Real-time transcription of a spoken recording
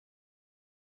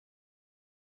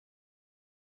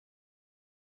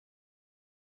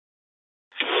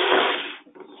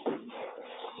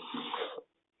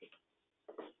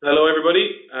Hello, everybody.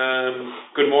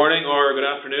 Good morning or good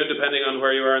afternoon, depending on where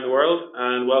you are in the world,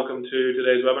 and welcome to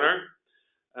today's webinar.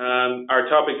 Our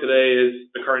topic today is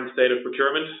the current state of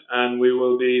procurement, and we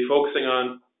will be focusing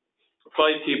on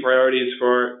 5 key priorities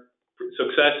for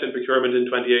success in procurement in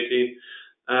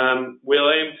 2018. We'll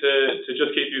aim to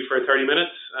just keep you for 30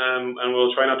 minutes, and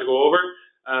we'll try not to go over.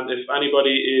 If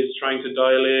anybody is trying to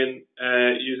dial in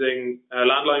using a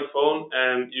landline phone,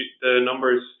 the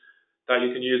numbers that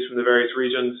you can use from the various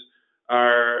regions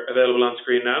are available on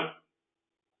screen now.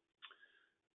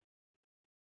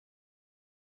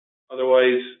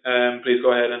 Otherwise, please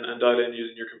go ahead and dial in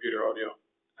using your computer audio.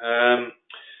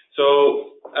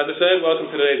 So, as I said, welcome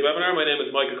to today's webinar. My name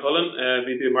is Michael Cullen,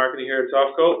 VP of Marketing here at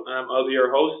SoftCo. I'll be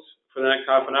your host for the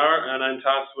next half an hour, and I'm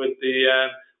tasked with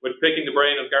picking the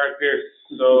brain of Garret Pearse.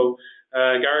 So,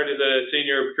 Garret is a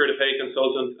senior procure-to-pay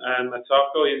consultant at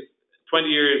SoftCo. He's 20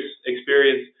 years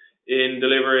experience in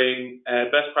delivering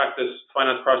best practice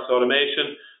finance process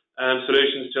automation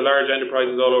solutions to large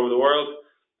enterprises all over the world,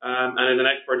 and is an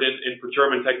expert in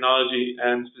procurement technology,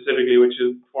 specifically, which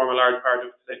will form a large part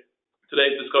of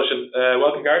today's discussion.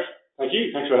 Welcome, Garret. Thank you.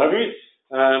 Thanks for having me.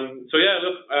 So yeah,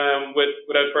 look,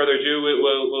 without further ado,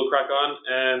 we'll crack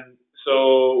on.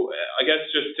 So I guess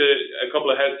just a couple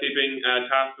of housekeeping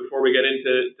tasks before we get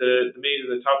into the meat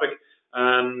of the topic.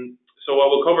 So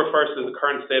what we'll cover first is the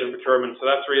current state of procurement. So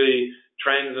that's really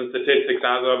trends and statistics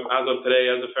as of today,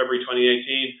 as of February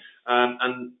 2018,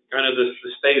 and kind of the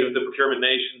state of the procurement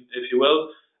nation, if you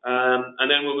will. And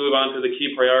then we'll move on to the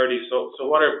key priorities. So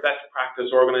what are best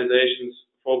practice organizations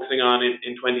focusing on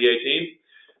in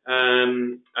 2018?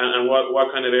 And what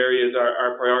kind of areas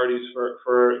are priorities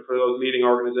for those leading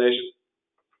organizations?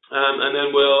 And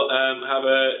then we'll have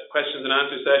a questions and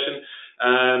answer session,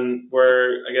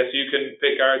 where I guess you can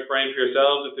pick Garret's brain for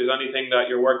yourselves. If there's anything that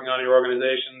you're working on in your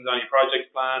organizations, any projects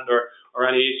planned, or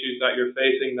any issues that you're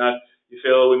facing that you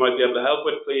feel we might be able to help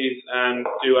with, please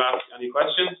do ask any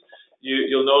questions.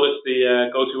 You'll notice the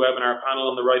GoToWebinar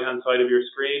panel on the right-hand side of your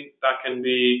screen. That can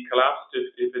be collapsed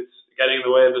if it's getting in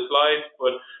the way of the slides,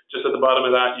 but just at the bottom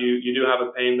of that, you do have a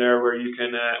pane there where you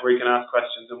can ask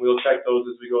questions, and we'll check those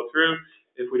as we go through.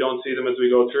 If we don't see them as we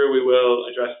go through, we will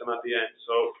address them at the end.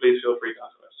 So please feel free to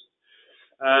ask questions.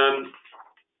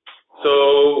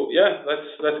 So yeah,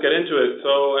 let's get into it.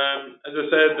 So as I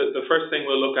said, the first thing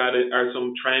we'll look at are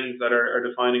some trends that are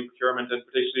defining procurement, and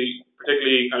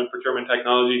particularly kind of procurement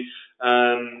technology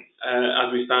as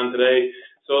we stand today.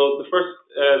 So the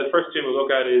first thing we'll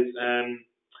look at is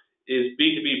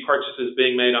B2B purchases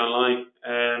being made online.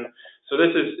 So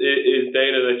this is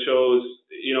data that shows,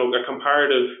 a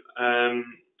comparative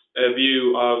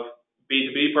view of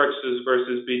B2B purchases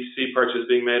versus B2C purchases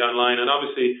being made online. And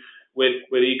obviously, with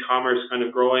e-commerce kind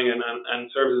of growing and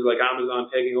services like Amazon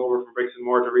taking over from bricks and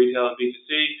mortar retail and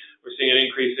B2C, we're seeing an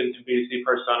increase into B2C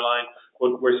purchase online.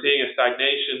 But we're seeing a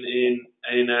stagnation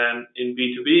in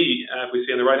B2B. If we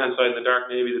see on the right-hand side in the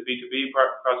dark navy, the B2B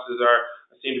processes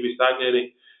seem to be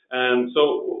stagnating.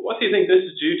 So what do you think this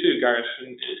is due to, Garret,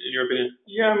 in your opinion?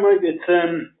 Yeah, Mike, it's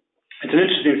an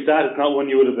interesting stat. It's not one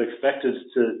you would have expected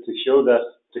to show that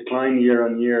decline year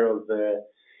on year of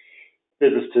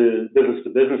business to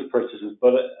business purchases.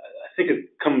 But I think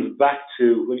it comes back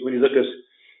to when you look at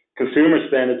consumer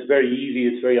spend, it's very easy,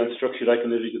 it's very unstructured. I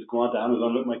can literally just go onto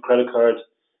Amazon with my credit card,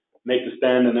 make the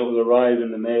spend, and it will arrive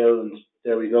in the mail, and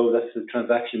there we go, that's the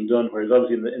transaction done. Whereas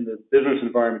obviously in the business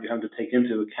environment, you have to take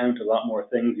into account a lot more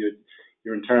things,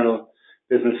 your internal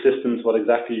business systems, what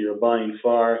exactly you're buying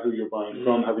for, who you're buying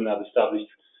from, having that established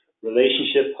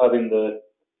relationship, having the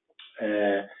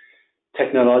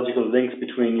technological links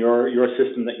between your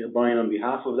system that you're buying on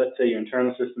behalf of, let's say, your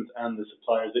internal systems, and the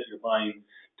suppliers that you're buying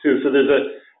to. So there's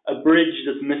a bridge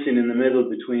that's missing in the middle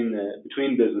between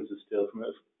businesses still,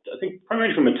 I think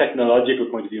primarily from a technological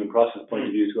point of view and process point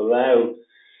of view, to allow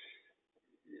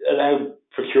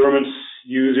procurement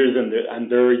users and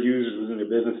their users within their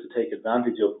business to take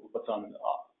advantage of what's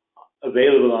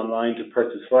available online to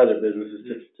purchase for their businesses,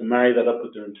 to marry that up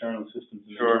with their internal systems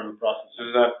and internal processes. So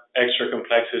there's that extra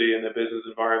complexity in the business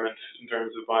environment in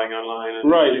terms of buying online.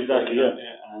 Right, exactly, yeah.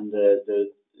 And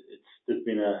it's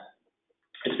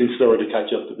been slower to catch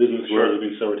up. The business world has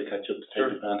been slower to catch up to take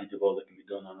advantage of all that can be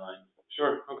done online.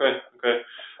 Sure. Okay.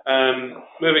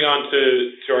 Moving on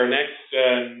to our next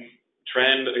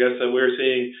trend, I guess, that we're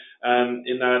seeing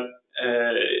in that,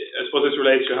 I suppose this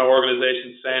relates to how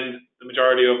organizations send the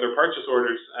majority of their purchase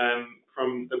orders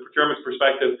from the procurement's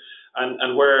perspective,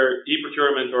 and where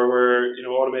e-procurement or where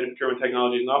automated procurement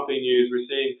technology is not being used, we're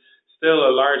seeing still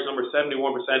a large number, 71%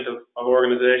 of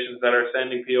organizations that are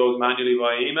sending POs manually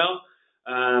via email.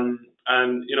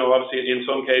 and obviously in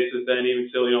some cases then even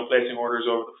still placing orders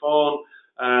over the phone.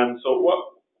 So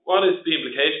what is the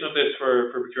implication of this for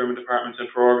procurement departments and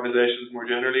for organisations more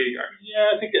generally?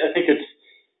 Yeah, I think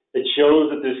it shows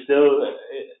that there's still,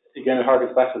 again, it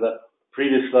harkens back to that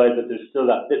previous slide, that there's still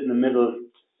that bit in the middle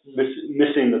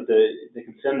missing, that they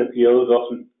can send the POs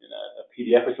often in a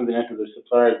PDF or something out to their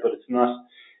suppliers, but it's not.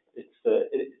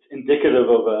 It's indicative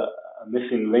of a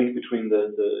missing link between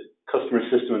the customer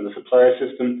system and the supplier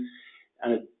system,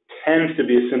 and it tends to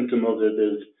be a symptom of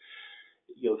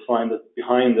you'll find that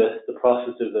behind the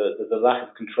process there's a lack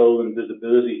of control and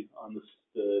visibility on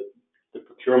the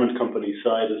procurement company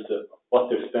side as to what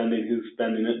they're spending, who's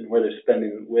spending it, and where they're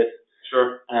spending it with.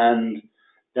 Sure. And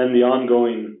then the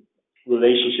ongoing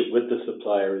relationship with the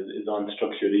supplier is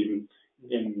unstructured, even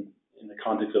in the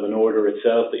context of an order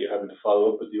itself, that you're having to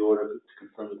follow up with the order to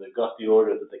confirm that they've got the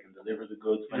order, that they can deliver the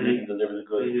goods, when they can deliver the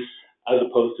goods, as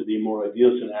opposed to the more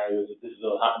ideal scenarios that this is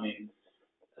all happening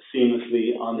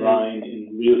seamlessly online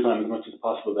in real time as much as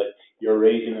possible, that you're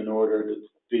raising an order that's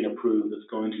been approved, that's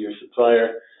going to your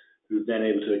supplier, who's then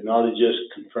able to acknowledge it,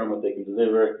 confirm what they can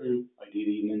deliver,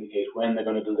 ideally even indicate when they're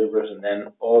going to deliver it, and then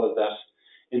all of that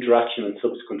interaction and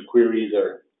subsequent queries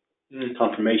or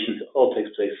confirmations all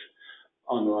takes place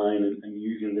online and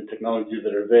using the technologies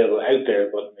that are available out there,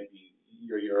 but maybe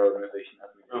your organisation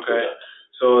hasn't. Okay,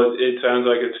 so it sounds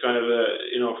like it's kind of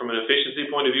from an efficiency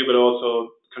point of view, but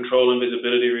also control and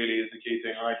visibility really is the key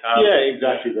thing, right? Yeah,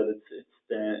 exactly. That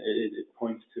it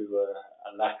points to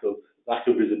a lack of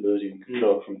visibility and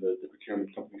control from the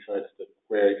procurement company side as to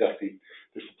where exactly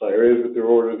the supplier is with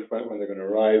their orders, when they're going to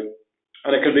arrive,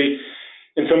 and it could be.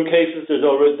 In some cases, there's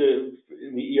already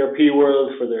in the ERP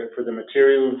world for their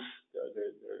materials.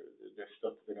 Their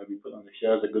stuff that they're going to be put on the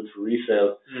shelves, they're good for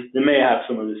resale. They may have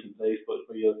some of this in place, but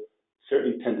you'll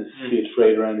certainly tend to see it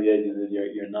frayed around the edges of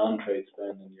your non-trade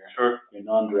spend and your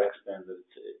non-direct spend. There's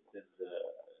a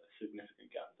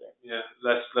significant gap there. Yeah,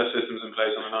 less systems in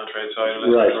place on the non-trade side, and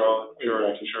less control. Sure,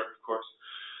 exactly. Sure, of course.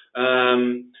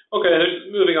 Okay,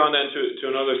 moving on then to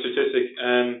another statistic,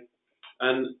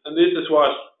 and this is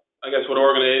what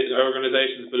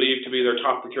organizations believe to be their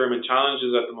top procurement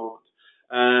challenges at the moment.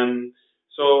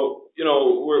 So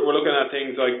we're looking at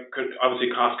things like obviously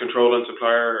cost control and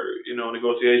supplier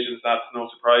negotiations. That's no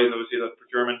surprise. Obviously that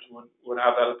procurement would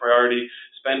have that as a priority.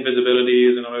 Spend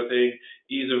visibility is another thing.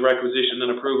 Ease of requisition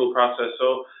and approval process.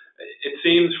 So it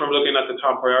seems from looking at the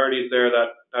top priorities there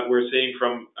that we're seeing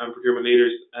from procurement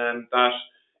leaders, and that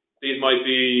these might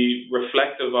be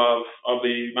reflective of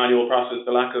the manual process,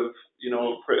 the lack of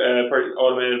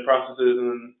automated processes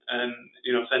and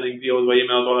sending POs by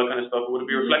emails, all that kind of stuff. Would it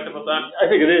be reflective of that? I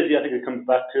think it is. Yeah, I think it comes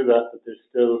back to that there's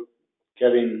still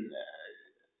getting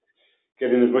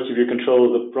as much of your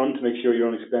controls up front to make sure you're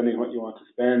only spending what you want to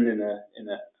spend in a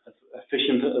as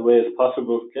efficient a way as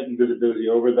possible, getting visibility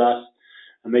over that,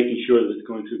 and making sure that it's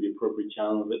going through the appropriate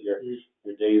channels, that your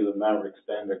days of maverick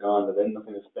spend are gone, that then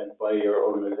nothing is spent by your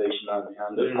organisation on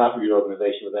behalf of your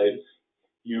organisation without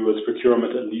you as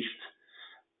procurement at least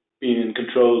being in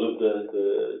control of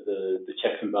the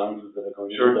checks and balances that are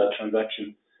going into that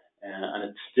transaction. And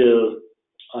it still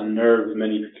unnerves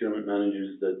many procurement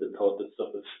managers the thought that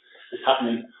stuff is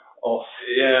happening off.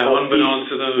 Yeah, unbeknownst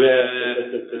to them.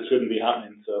 That shouldn't be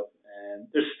happening. So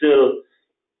there's still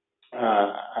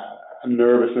a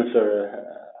nervousness or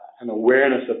an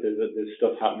awareness that there's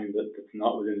stuff happening that's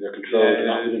not within their control,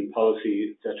 not within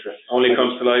policy, etc. Only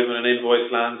comes to light when an invoice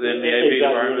lands in the AP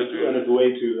department. And it's way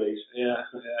too late. Yeah.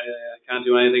 Can't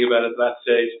do anything about it at that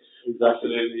stage. Exactly.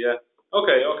 Absolutely, yeah.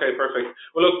 Okay, perfect.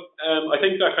 Well, look, I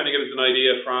think that kind of gives us an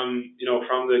idea from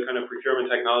the kind of procurement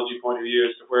technology point of view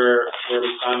as to where we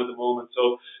stand at the moment.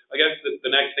 So I guess the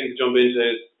next thing to jump into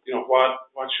is,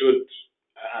 what should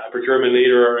a procurement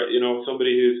leader or,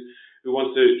 somebody who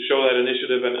wants to show that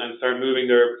initiative and start moving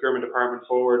their procurement department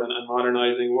forward and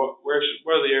modernizing, what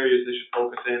are the areas they should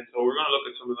focus in? So we're going to look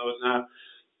at some of those now.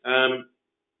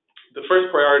 The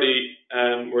first priority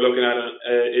we're looking at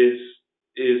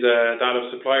is that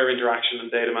of supplier interaction and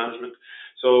data management.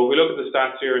 So we look at the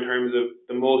stats here in terms of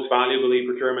the most valuable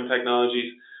e-procurement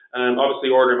technologies. Obviously,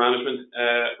 order management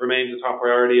remains a top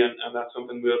priority, and that's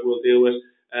something we'll deal with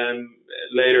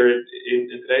later in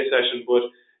today's session. But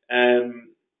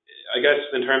I guess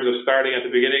in terms of starting at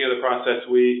the beginning of the process,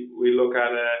 we look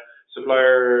at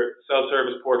supplier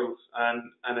self-service portals,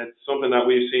 and it's something that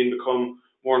we've seen become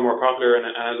more and more popular and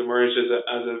has emerged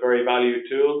as a very valued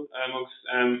tool amongst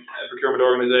procurement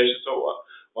organizations. So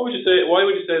what would you say? Why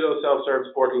would you say those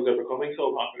self-service portals are becoming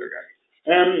so popular, Gary?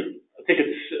 I think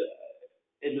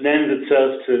it lends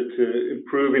itself to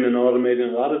improving and automating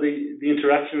a lot of the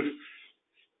interactions.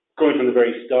 going from the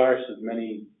very start, as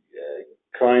many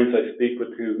clients I speak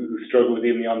with who struggle with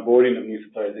even the onboarding of new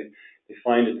suppliers, they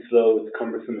find it slow, it's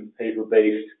cumbersome, it's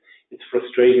paper-based, it's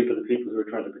frustrating for the people who are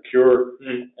trying to procure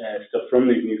stuff from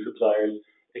these new suppliers.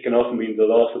 It can often mean the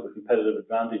loss of a competitive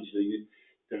advantage.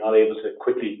 They're not able to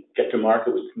quickly get to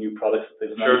market with new products that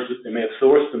they've managed. They may have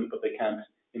sourced them, but they can't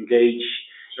engage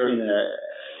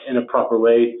in a proper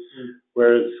way.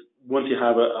 Whereas once you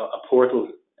have a portal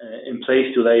in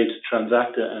place to allow you to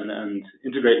transact and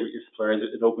integrate with your suppliers,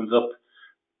 it opens up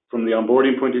from the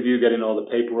onboarding point of view, getting all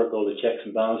the paperwork, all the checks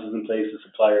and balances in place. The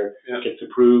supplier gets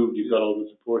approved. You've got all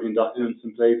the supporting documents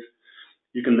in place.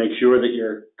 You can make sure that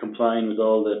you're complying with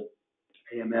all the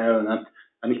AML and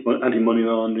anti-money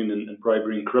laundering and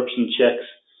bribery and corruption checks.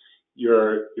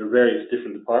 Your various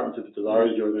different departments, if it's a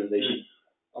large organization,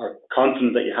 are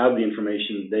confident that you have the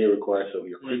information they require. So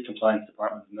your quick compliance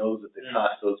department knows that they've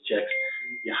passed those checks.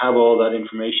 You have all that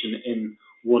information in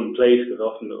one place, because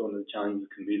often one of the challenges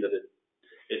can be that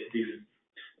these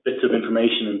bits of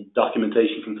information and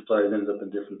documentation from suppliers ends up in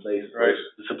different places. Right.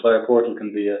 The supplier portal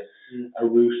can be a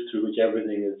route through which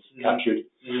everything is captured.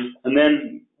 And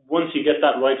then once you get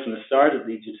that right from the start, it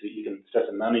leads you can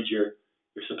start to manage your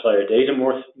supplier data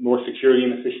more securely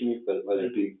and efficiently,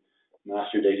 whether it be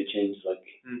master data changes like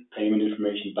payment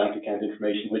information, bank account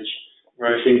information, which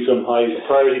we've seen some high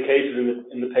priority cases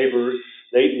in the paper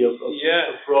lately of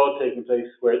fraud taking place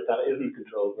where that isn't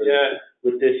controlled.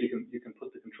 With this, you can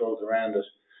put the controls around it.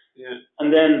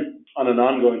 And then on an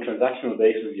ongoing transactional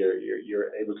basis,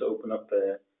 you're able to open up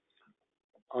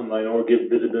online or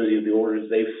give visibility of the orders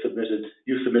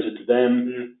you've submitted to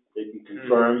them. They can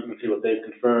confirm, you can see what they've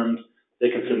confirmed. They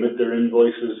can submit their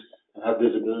invoices and have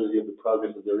visibility of the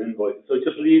progress of their invoices. So it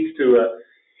just leads to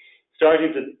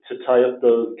starting to tie up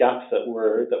those gaps that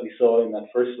we saw in that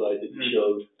first slide that you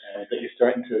showed, that you're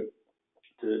starting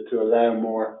to allow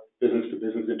more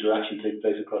business-to-business interaction take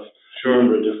place across a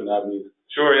number of different avenues.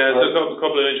 Sure, yeah. So a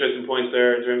couple of interesting points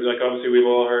there in terms of, like, obviously we've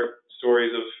all heard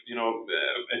stories of,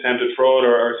 attempted fraud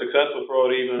or successful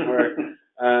fraud even, where,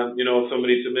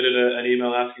 somebody submitted an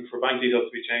email asking for bank details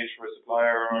to be changed for a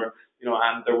supplier, or,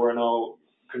 and there were no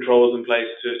controls in place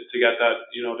to get that,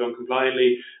 done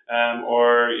compliantly,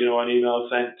 or, an email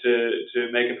sent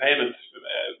to make a payment,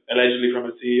 allegedly from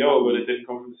a CEO, but it didn't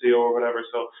come from the CEO or whatever.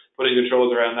 So putting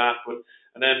controls around that.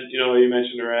 And then, you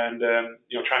mentioned around,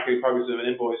 tracking progress of an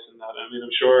invoice and that. I mean,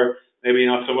 I'm sure maybe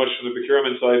not so much from the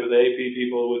procurement side, but the AP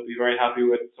people would be very happy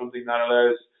with something that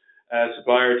allows a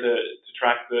supplier to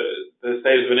track the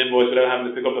status of an invoice without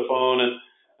having to pick up the phone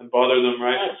and bother them,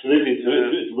 right? Absolutely.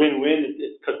 It's win-win.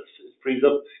 It frees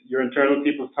up your internal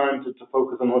people's time to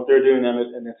focus on what they're doing,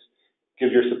 and it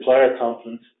gives your supplier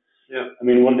confidence. Yeah. I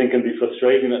mean, one thing can be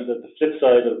frustrating. The flip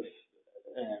side of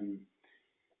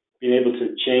being able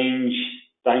to change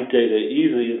bank data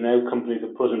easily is now companies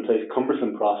have put in place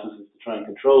cumbersome processes to try and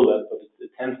control that, but it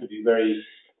tends to be very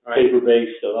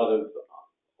paper-based, a lot of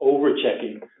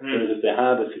over-checking. Whereas if they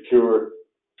had a secure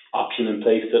option in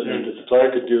place that the supplier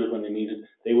could do it when they need it,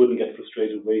 they wouldn't get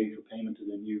frustrated waiting for payment to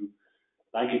the new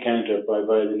bank account or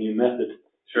via the new method.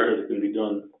 Because it can be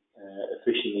done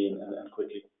efficiently and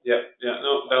quickly. Yeah,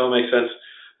 no, that all makes sense.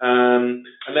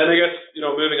 And then I guess,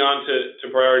 moving on to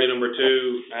priority number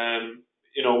 2,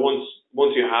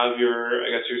 once you have your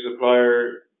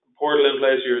supplier portal in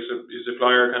place, your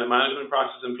supplier kind of management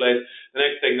process in place, the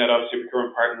next thing that obviously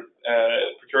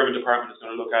procurement department is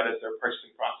going to look at is their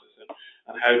purchasing process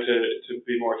and how to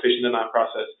be more efficient in that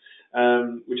process.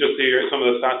 We just see here some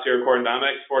of the stats here according to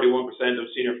Amex. 41%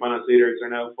 of senior finance leaders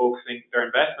are now focusing their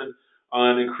investment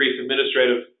on increased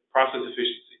administrative process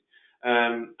efficiency.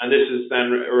 And this is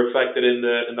then reflected in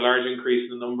the large increase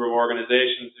in the number of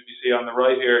organizations, if you see on the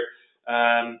right here,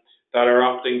 that are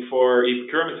opting for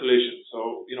e-procurement solutions.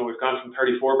 So, we've gone from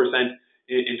 34%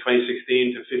 in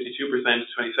 2016 to 52% in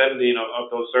 2017 of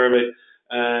those surveyed.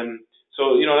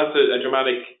 So, that's a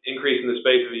dramatic increase in the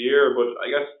space of a year. But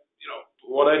I guess,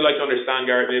 what I'd like to understand,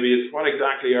 Garret, maybe is what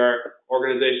exactly are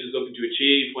organizations looking to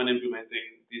achieve when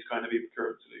implementing these kind of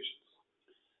e-procurement solutions?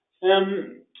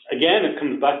 Again, it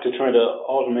comes back to trying to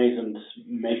automate and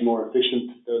make more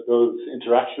efficient those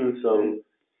interactions. So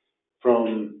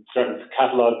from certain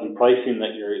catalogs and pricing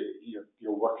that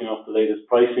you're working off the latest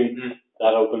pricing,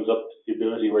 that opens up the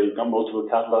ability where you've got multiple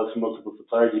catalogs from multiple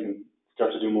suppliers. You can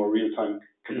start to do more real-time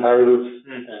comparative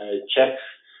checks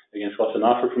against what's an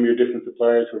offer from your different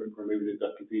suppliers, where maybe they've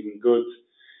got competing goods.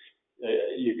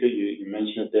 You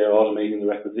mentioned it there, automating the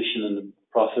requisition and the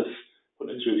process,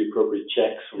 putting it through the appropriate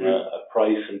checks from a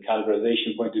price and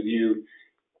categorization point of view,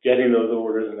 getting those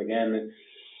orders, and again,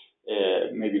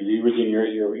 maybe leveraging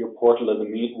your portal as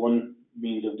one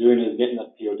means of doing it is getting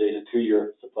that PO data to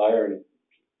your supplier. And in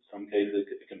some cases,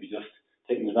 it can be just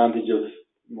taking advantage of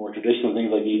more traditional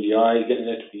things like EDI, getting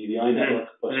it out to the EDI network,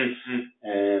 but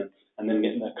and then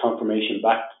getting that confirmation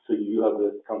back so you have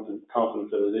the confidence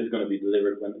that it is going to be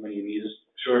delivered when you need it.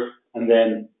 Sure. And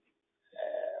then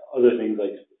other things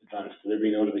like advanced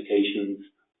delivery notifications,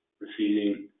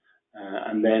 receiving,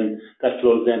 and then that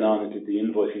flows then on into the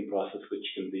invoicing process, which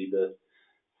can be the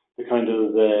kind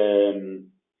of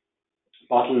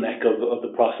bottleneck of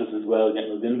the process as well, getting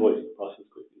those invoicing process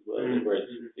quickly as well. Whereas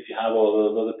if you have all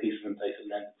those other pieces in place, it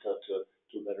lends itself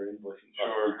to a better invoicing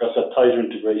process. Sure. You've got that tighter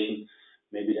integration,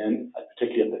 maybe then,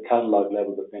 particularly at the catalog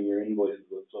level, but then your invoices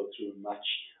will flow through and match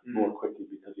more quickly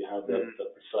because you have that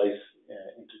precise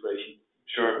integration.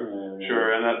 Sure,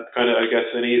 sure, and that kind of, I guess,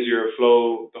 an easier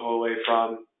flow the whole way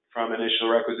from initial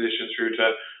requisition through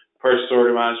to purchase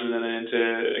order management and then into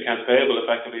accounts payable,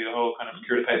 effectively the whole kind of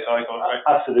procure to pay cycle, right?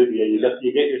 Absolutely, yeah.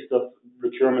 You get your stuff.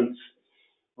 Procurement's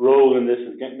role in this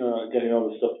is getting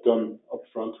all the stuff done up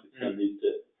front, which then leads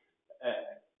to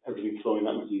everything flowing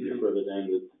that much easier further down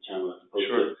the channel, as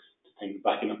opposed to things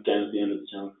backing up down at the end of the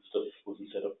channel. Stuff wasn't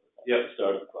set up at the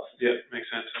start of the process. Yeah, makes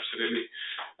sense, absolutely.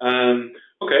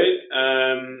 Okay,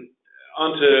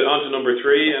 on to number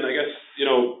 3, and I guess,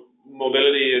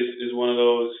 mobility is one of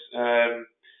those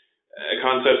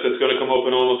concepts that's going to come up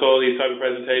in almost all these type of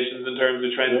presentations in terms of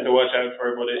trends to watch out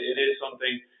for, but it is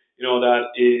something,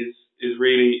 that is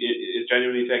really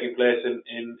genuinely taking place in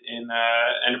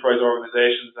enterprise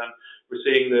organizations, and we're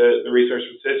seeing the research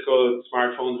from Cisco that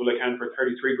smartphones will account for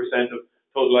 33% of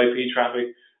total IP traffic,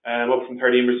 up from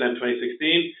 13% in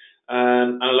 2016.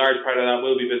 And a large part of that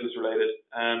will be business related.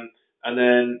 And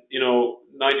then,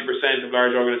 90% of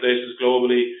large organizations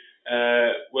globally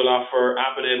will offer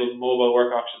app-enabled mobile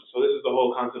work options. So this is the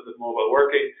whole concept of mobile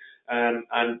working,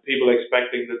 and people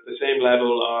expecting that the same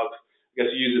level of,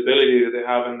 usability that they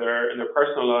have in their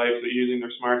personal lives, that using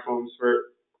their smartphones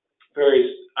for various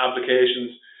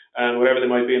applications and whatever they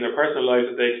might be in their personal lives,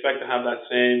 that they expect to have that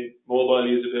same mobile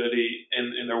usability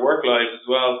in their work lives as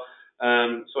well.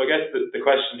 So I guess the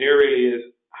question here really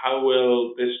is, how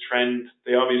will this trend,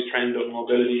 the obvious trend of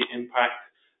mobility, impact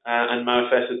and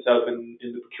manifest itself in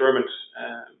the procurement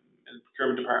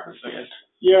departments, I guess?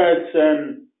 Yeah, it's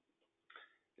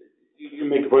you can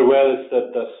make it very well. It's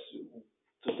that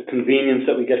just the convenience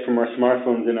that we get from our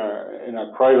smartphones in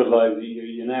our private lives.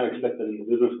 You now expect that in the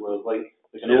business world. Like,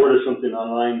 I can order something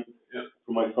online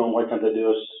from my phone. Why can't I do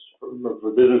it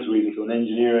for business reasons? So an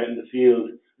engineer out in the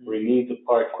field where he needs a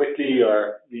part quickly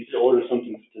or needs to order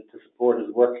something to support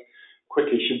his work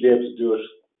quickly should be able to do it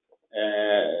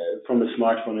from a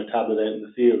smartphone or tablet out in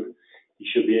the field. He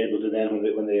should be able to then,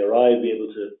 when they arrive, be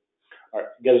able to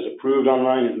get it approved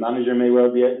online. His manager may well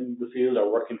be out in the field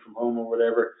or working from home or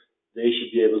whatever. They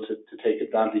should be able to take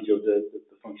advantage of the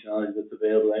functionality that's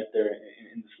available out there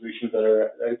in the solutions that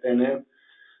are out there now.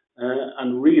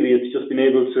 And really, it's just been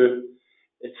able to,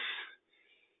 it's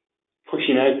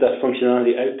pushing out that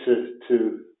functionality out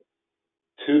to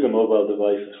the mobile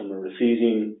devices from a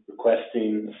receiving,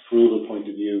 requesting, approval point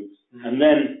of view. And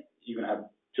then you can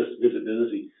have just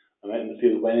visibility. I'm out in the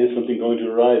field. When is something going to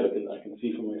arrive? I can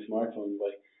see from my smartphone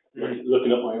by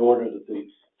looking at my order that the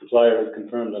supplier has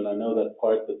confirmed, and I know that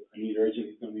part that I need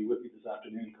urgently is going to be with me this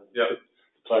afternoon because the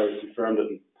supplier has confirmed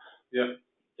it. And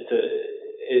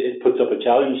it puts up a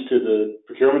challenge to the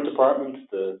procurement department,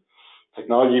 the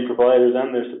technology providers,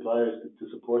 and their suppliers to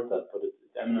support that. But it's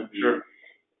eminently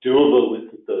doable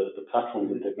with the platforms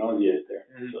and technology out there.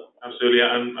 So. Absolutely,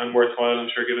 and worthwhile, I'm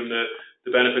sure, given the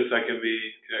benefits that can be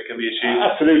achieved.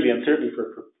 Absolutely, and certainly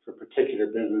for particular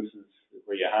businesses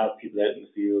where you have people out in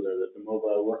the field or the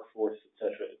mobile workforce,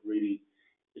 etc.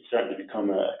 It's starting to become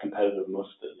a competitive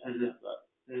must.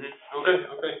 Okay,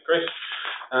 great.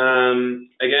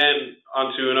 Again,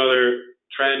 onto another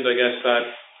trend, I guess, that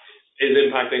is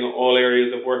impacting all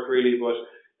areas of work really, but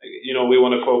we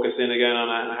want to focus in again on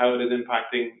how it is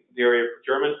impacting the area of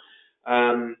procurement.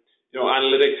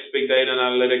 Analytics, big data and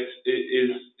analytics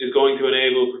is going to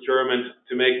enable procurement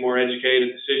to make more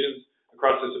educated decisions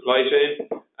across the supply chain,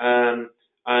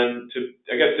 and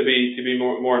to be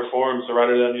more informed. So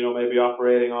rather than maybe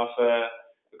operating off a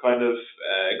kind of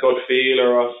gut feel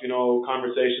or off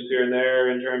conversations here and there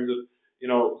in terms of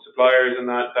suppliers and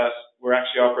that we're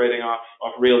actually operating off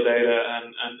real data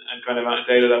and kind of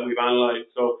data that we've analyzed.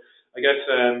 So I guess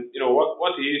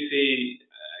what do you see,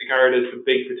 Garret, as the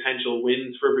big potential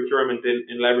wins for procurement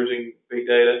in leveraging big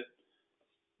data?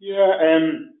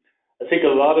 I think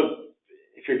a lot of,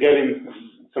 if you're getting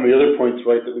some of the other points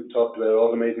right that we've talked about,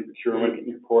 automating procurement and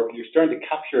your portal, you're starting to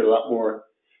capture a lot more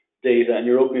data, and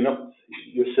you're opening up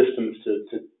your systems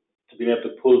to to being able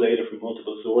to pull data from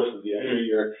multiple sources.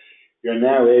 You're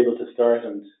now able to start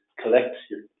and collect.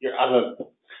 You're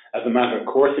as a matter of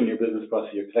course in your business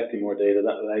process, you're collecting more data.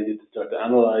 That allows you to start to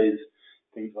analyze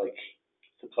things like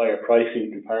supplier pricing,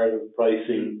 comparative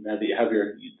pricing. Now that you have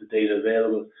the data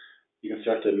available, you can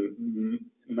start to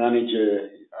manage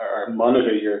or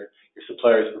monitor your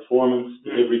supplier's performance,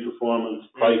 delivery performance,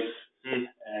 price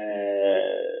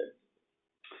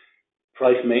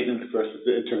maintenance versus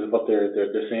in terms of what they're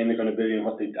saying they're going to bill you and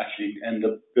what they actually end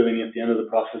up billing you at the end of the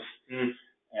process.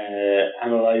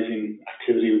 Analyzing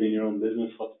activity within your own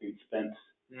business, what's being spent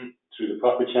through the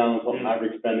proper channels, what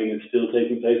maverick spending is still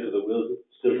taking place, because it will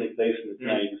still take place, and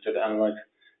now you can start to analyze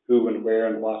who and where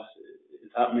and what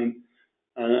is happening,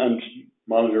 and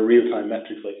monitor real-time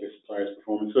metrics like your supplier's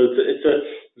performance. So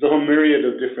there's a whole myriad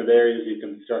of different areas you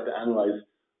can start to analyze.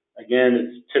 Again,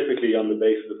 it's typically on the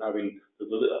basis of having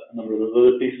a number of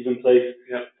other pieces in place,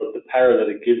 but the power that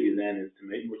it gives you then is to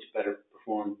make much better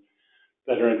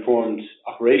informed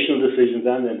operational decisions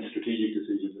and then strategic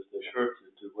decisions as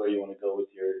to where you want to go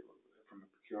from a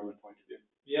procurement point of view.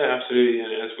 Yeah, absolutely. And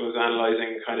I suppose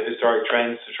analysing kind of historic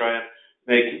trends to try and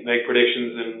make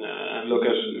predictions and look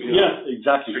at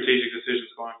exactly strategic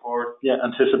decisions going forward. Yeah,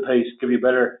 anticipate, give you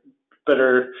better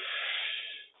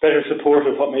support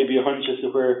of what may be a hunch as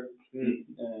to where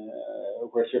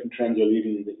certain trends are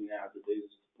leading you that you now have the data.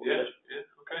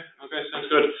 Okay, sounds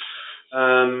good.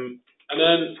 And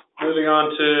then moving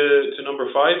on to number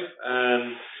 5.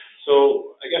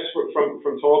 So I guess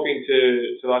from talking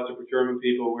to lots of procurement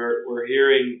people, we're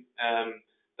hearing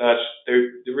that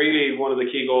they're really one of the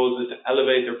key goals is to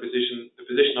elevate the position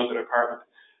of their department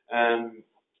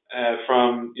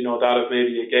from that of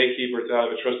maybe a gatekeeper to that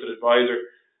of a trusted advisor,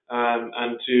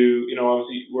 and to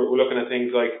obviously we're looking at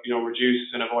things like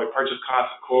reduce and avoid purchase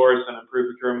costs, of course, and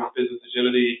improve procurement business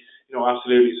agility.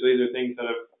 Absolutely. So these are things that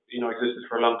have existed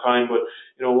for a long time, but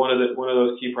one of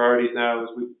those key priorities now is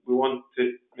we want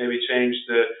to maybe change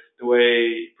the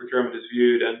way procurement is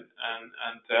viewed and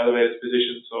to elevate its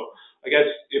position. So I guess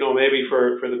maybe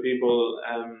for the people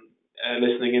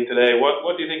listening in today,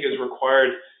 what do you think is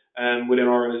required within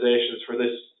organizations for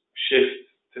this shift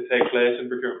to take place in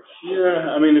procurement?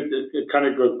 Yeah, I mean it kind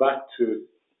of goes back to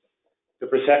the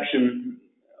perception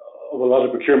of a lot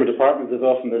of procurement departments is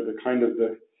often there's a kind of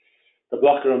the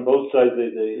blocker on both sides.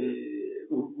 They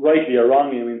rightly or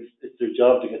wrongly, I mean, it's their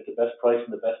job to get the best price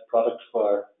and the best product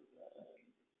for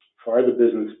the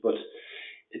business, but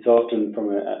it's often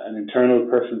from an internal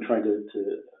person trying to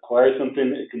acquire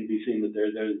something. It can be seen that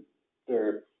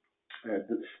they're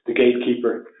the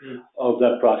gatekeeper of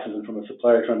that process, and from a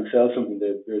supplier trying to sell something,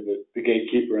 they're the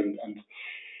gatekeeper, and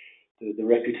the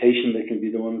reputation, they can be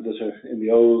the ones that are in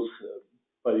the old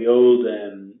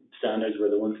standards were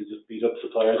the ones who just beat up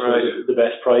suppliers for the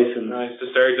best price. And the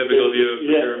stereotypical view of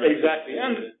procurement. Yeah, exactly.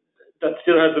 And that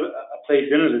still has a place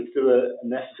in it. It's still a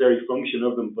necessary function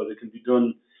of them, but it can be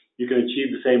done. You can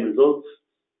achieve the same results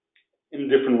in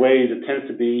different ways. It tends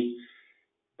to be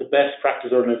the best practice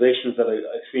organizations that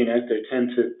I've seen out there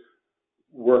tend to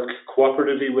work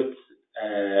cooperatively with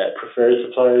preferred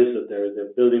suppliers, that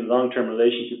they're building long-term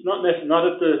relationships, not to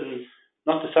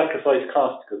sacrifice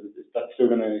cost, because that's still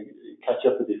going to catch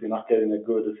up with you if you're not getting a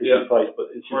good, efficient price,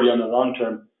 but it should be on a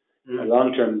long-term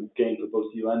gain for both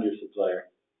you and your supplier.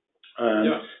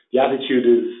 The attitude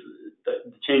is,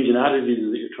 the change in attitude is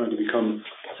that you're trying to become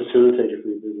a facilitator for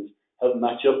your business, help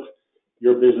match up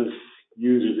your business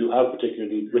users who have particular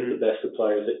needs with the best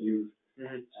suppliers that you've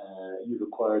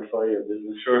acquired for your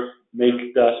business.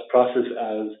 Make that process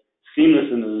as seamless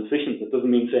and as efficient. That doesn't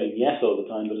mean saying yes all the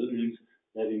time, but it means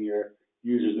letting your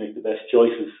users make the best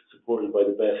choices, supported by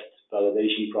the best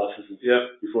validation processes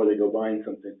before they go buying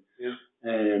something.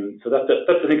 So that's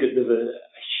I think there's a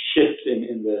shift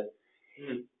in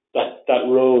that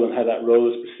role and how that role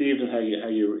is perceived and how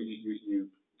you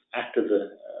act as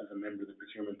a member of the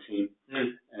procurement team.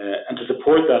 And to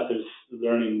support that, there's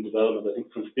learning and development. I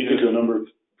think from speaking to a number of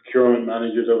procurement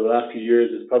managers over the last few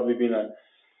years, there's probably been a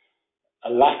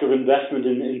lack of investment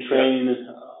in training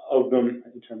of them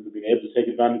in terms of being able to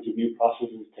take advantage of new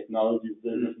processes, technologies,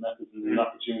 business methods, and there's an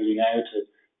opportunity now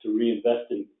to reinvest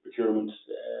in procurement,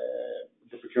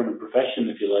 the procurement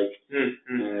profession, if you like,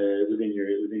 within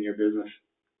your business,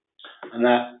 and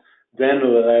that then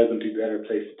will allow them to be better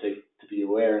placed to be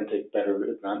aware and take better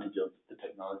advantage of the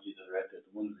technologies that are out there,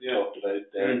 the ones we talked about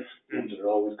there, the ones that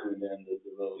are always coming down the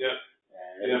road,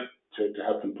 to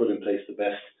help them put in place the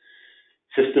best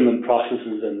system and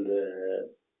processes and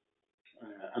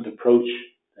approach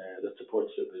that supports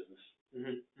their business.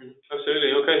 Absolutely.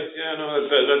 Okay. Yeah. No.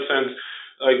 That sounds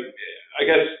like, I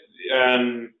guess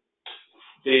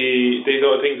these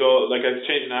things all like a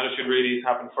change in attitude really has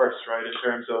happened first, right? In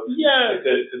terms of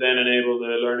to then enable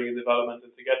the learning and development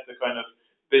and to get the kind of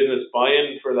business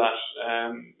buy-in for that.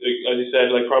 As you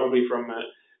said, like probably from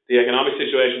the economic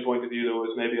situation point of view, there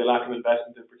was maybe a lack of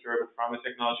investment in procurement from a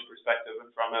technology perspective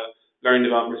and from a learning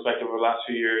development perspective over the last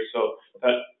few years. So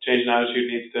that change in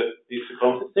attitude needs to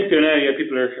come. I think there now,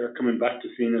 people are coming back to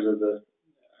seeing it as a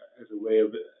way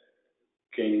of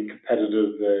gaining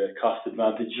competitive cost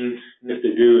advantage. If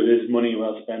they do, it is money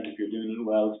well spent if you're doing it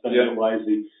well, spending it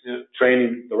wisely,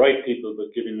 training the right people,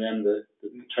 but giving them the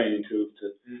training tools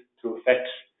to affect,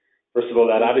 first of all,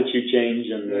 that attitude change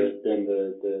and then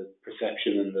the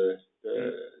perception and the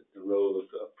role of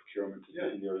procurement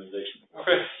in the organisation.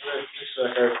 Okay, thanks for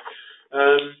that, Garret.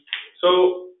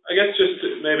 So I guess just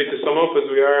maybe to sum up,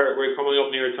 as we're coming up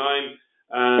near time,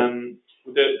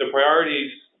 the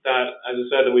priorities that, as I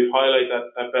said, that we've highlighted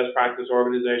that best practice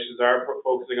organizations are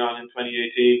focusing on in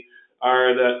 2018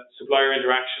 are that supplier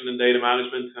interaction and data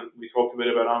management, and we talked a bit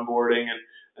about onboarding and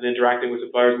interacting with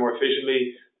suppliers more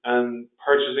efficiently, and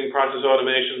purchasing process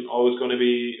automation always going to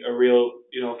be a real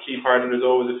key part, and there's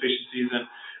always efficiencies and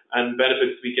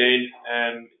benefits to be gained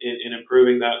in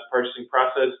improving that purchasing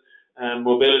process.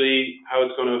 Mobility, how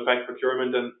it's going to affect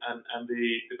procurement and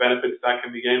the benefits that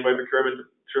can be gained by procurement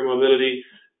through mobility.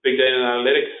 Big data and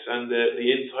analytics and the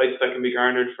insights that can be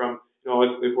garnered from,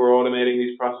 if we're automating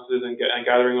these processes and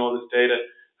gathering all this data,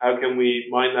 how can we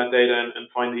mine that data and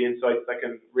find the insights that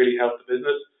can really help the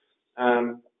business?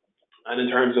 And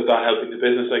in terms of that helping the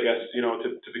business, I guess,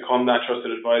 to become that trusted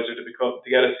advisor, to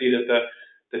get a seat at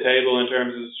the table in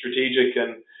terms of strategic,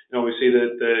 and we see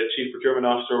the chief procurement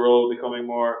officer role becoming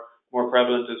more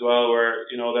prevalent as well, where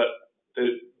that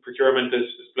the procurement is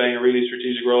playing a really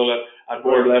strategic role at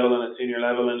board level and at senior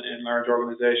level in large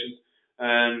organizations.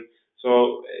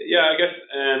 So I guess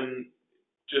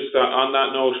just on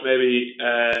that note, maybe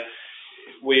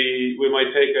we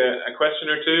might take a question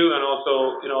or two, and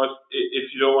also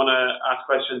if you don't want to ask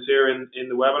questions here in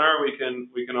the webinar, we can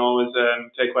always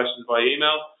take questions by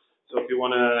email. So if you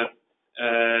want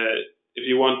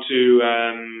to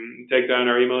take down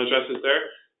our email addresses there,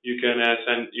 you can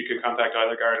contact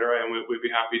either Garret or I, and we'd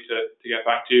be happy to get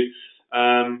back to you.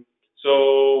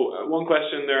 So one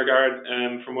question there, Garret,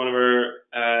 from one of our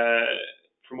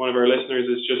listeners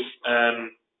is just,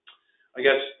 I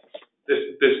guess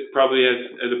this probably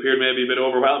has appeared maybe a bit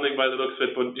overwhelming by the looks of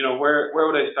it, but where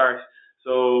would I start?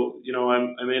 So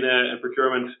I'm in a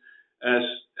procurement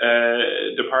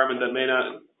department that may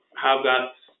not have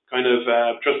that kind of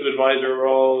trusted advisor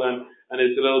role, and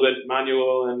it's a little bit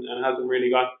manual and hasn't really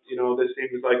got, this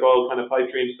seems like all kind of pipe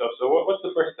dream stuff. So what's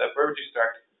the first step? Where would you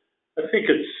start? I think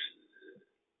it's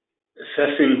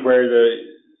assessing where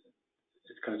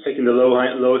it's kind of taking the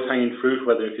lowest hanging fruit,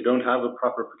 whether if you don't have a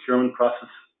proper procurement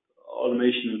process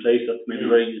automation in place, that's maybe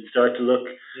where you'd start to look.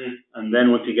 And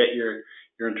then once you get your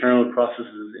internal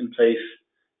processes in place,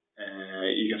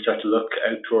 you can start to look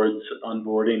out towards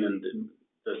onboarding and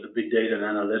the big data and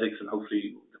analytics, and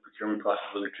hopefully the procurement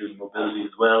process will include mobility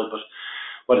as well. But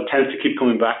what it tends to keep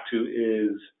coming back to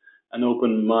is an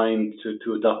open mind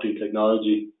to adopting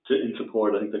technology in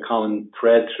support. I think the common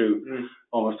thread through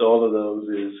almost all of those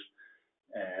is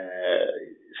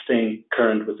staying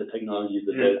current with the technology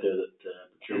that the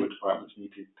procurement departments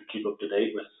need to keep up to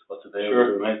date with what's available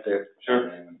to them out there,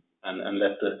 and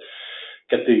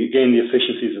gain the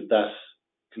efficiencies that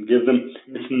can give them.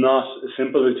 It's not as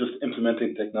simple as just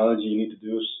implementing technology. You need to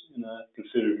do it in a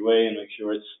considered way and make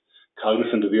sure it's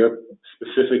cognizant of your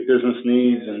specific business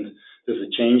needs, and there's a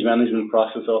change management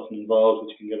process often involved,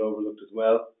 which can get overlooked as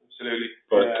well. Absolutely.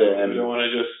 But you don't want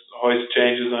to just hoist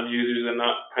changes on users and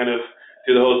not kind of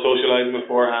do the whole socializing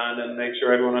beforehand and make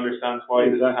sure everyone understands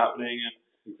why this is happening.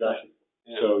 Exactly.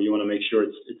 Yeah. So you want to make sure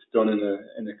it's done in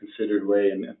a considered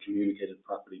way and communicated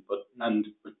properly, and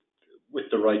with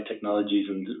the right technologies,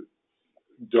 and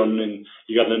done in,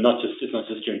 it's not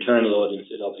just your internal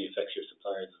audience, it obviously affects your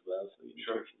suppliers as well. So you make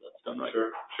sure that's done right.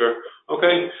 Sure.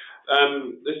 Okay.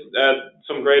 This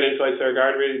some great insights there,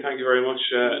 Garret. Really, thank you very much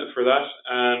for that,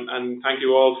 and thank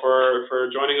you all for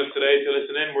joining us today to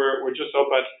listen in. We're just up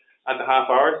at the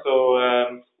half hour, so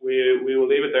we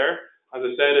will leave it there. As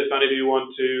I said, if any of you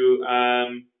want to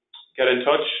get in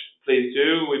touch, please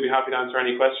do. We'd be happy to answer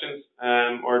any questions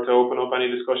or to open up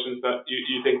any discussions that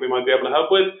you think we might be able to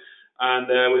help with. And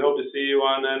we hope to see you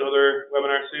on another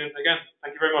webinar soon again.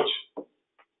 Thank you very much.